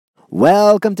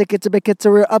Welcome to Kitzer B'Kitzer.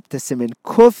 We're up to Siman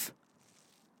Kuf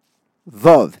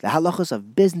Vov, the halachos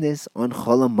of business on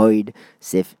Chol HaMoed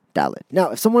Sif Dalet.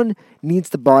 Now, if someone needs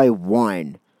to buy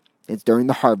wine, it's during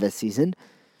the harvest season,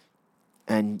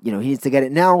 and he needs to get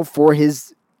it now for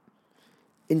his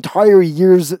entire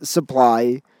year's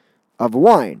supply of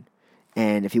wine.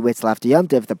 And if he waits till after Yom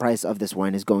Tov, the price of this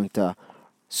wine is going to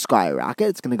skyrocket.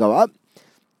 It's going to go up.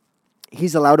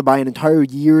 He's allowed to buy an entire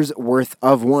year's worth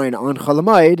of wine on Chol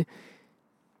HaMoed.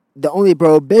 The only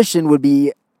prohibition would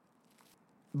be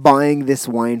buying this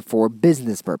wine for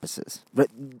business purposes.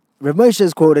 Rav Moshe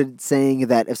is quoted saying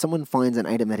that if someone finds an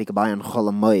item that he could buy on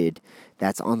Chol HaMoed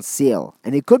that's on sale,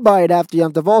 and he could buy it after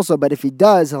Yom Tov also, but if he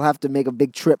does, he'll have to make a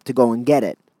big trip to go and get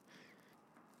it.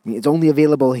 It's only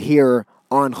available here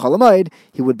on Chol HaMoed.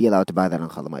 He would be allowed to buy that on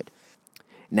Chol HaMoed.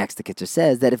 Next, the Kitzer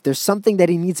says that if there's something that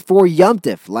he needs for Yom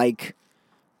Tov, like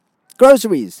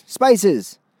groceries,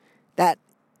 spices, that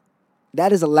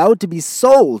is allowed to be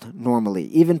sold normally,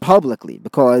 even publicly,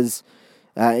 because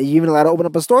you're even allowed to open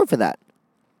up a store for that.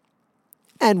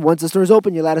 And once the store is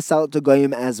open, you're allowed to sell it to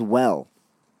Goyim as well.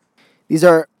 These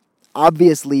are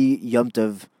obviously Yom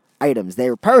Tov items. They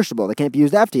are perishable. They can't be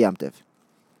used after Yom Tov.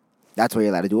 That's why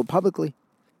you're allowed to do it publicly.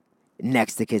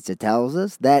 Next, the Kitzer tells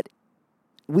us that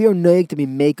we are known to be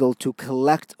makel to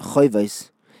collect chayvos,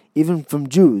 even from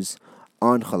Jews,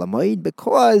 on Chol HaMoed,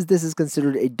 because this is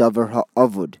considered a davar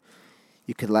ha'avud.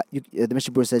 The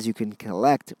Mishnah Berurah says you can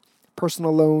collect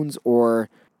personal loans or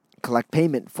collect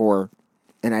payment for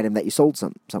an item that you sold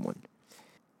someone.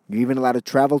 You're even allowed to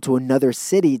travel to another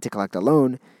city to collect a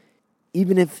loan,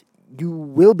 even if you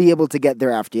will be able to get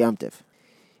there after Yom Tov.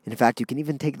 In fact, you can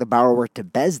even take the borrower to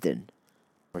Beis Din,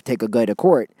 or take a guy to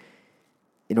court,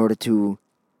 in order to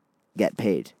get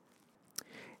paid.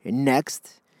 And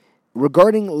next,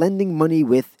 regarding lending money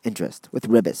with interest, with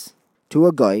ribis, to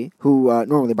a guy who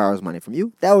normally borrows money from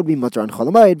you, that would be mutter on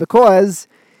Chol HaMoed because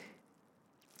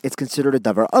it's considered a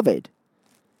davar aved.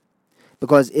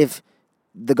 Because if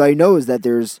the guy knows that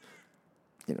there's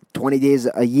 20 days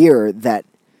a year that,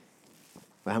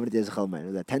 how many days of Chol HaMoed?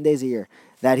 Is that 10 days a year?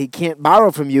 That he can't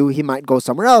borrow from you, he might go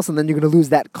somewhere else, and then you're going to lose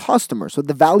that customer. So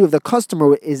the value of the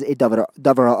customer is a davar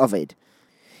aved.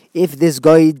 If this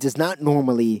guy does not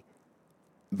normally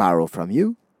borrow from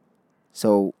you,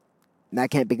 so that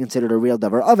can't be considered a real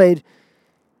davar aved,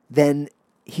 then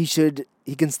he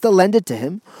can still lend it to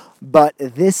him, but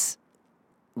this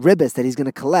ribis that he's going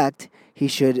to collect, he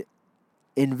should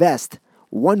invest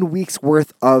 1 week's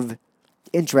worth of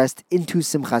interest into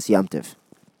Simchas Yom Tov.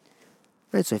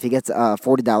 Right, so if he gets a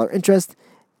 $40 interest,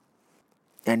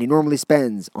 and he normally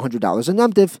spends $100 on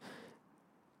Yom Tov,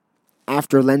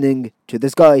 after lending to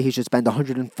this guy, he should spend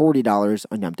 $140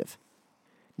 on Yom Tov.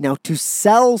 Now, to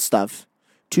sell stuff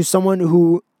to someone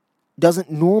who doesn't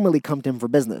normally come to him for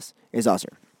business is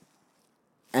usher.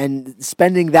 And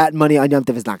spending that money on Yom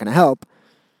Tov is not going to help.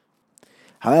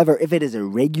 However, if it is a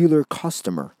regular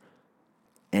customer,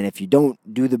 and if you don't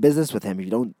do the business with him, if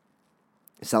you don't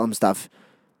sell him stuff,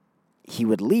 he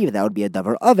would leave. That would be a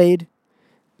davar aved,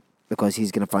 because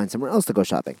he's going to find somewhere else to go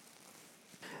shopping.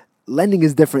 Lending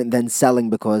is different than selling,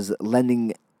 because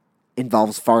lending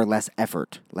involves far less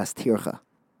effort, less tircha.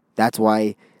 That's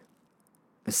why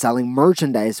selling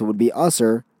merchandise would be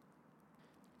usher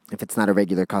if it's not a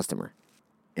regular customer.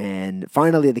 And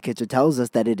finally, the Kitzer tells us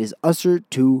that it is usher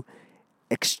to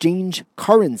exchange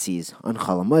currencies on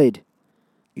Chol HaMoed.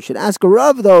 You should ask a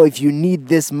Rav, though, if you need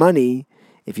this money,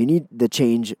 if you need the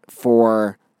change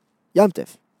for Yom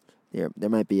Tov. There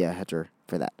might be a heter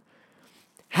for that.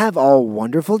 Have a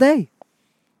wonderful day.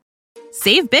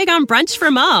 Save big on brunch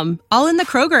for mom, all in the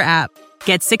Kroger app.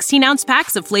 Get 16-ounce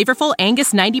packs of flavorful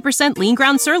Angus 90% lean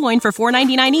ground sirloin for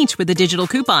 $4.99 each with a digital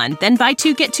coupon. Then buy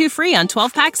 2, get 2 free on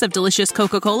 12 packs of delicious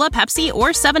Coca-Cola, Pepsi, or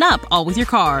 7-Up, all with your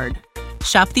card.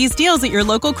 Shop these deals at your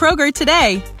local Kroger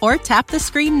today, or tap the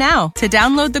screen now to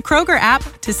download the Kroger app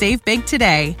to save big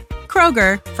today.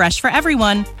 Kroger, fresh for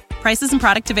everyone. Prices and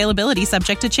product availability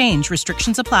subject to change.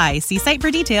 Restrictions apply. See site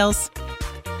for details.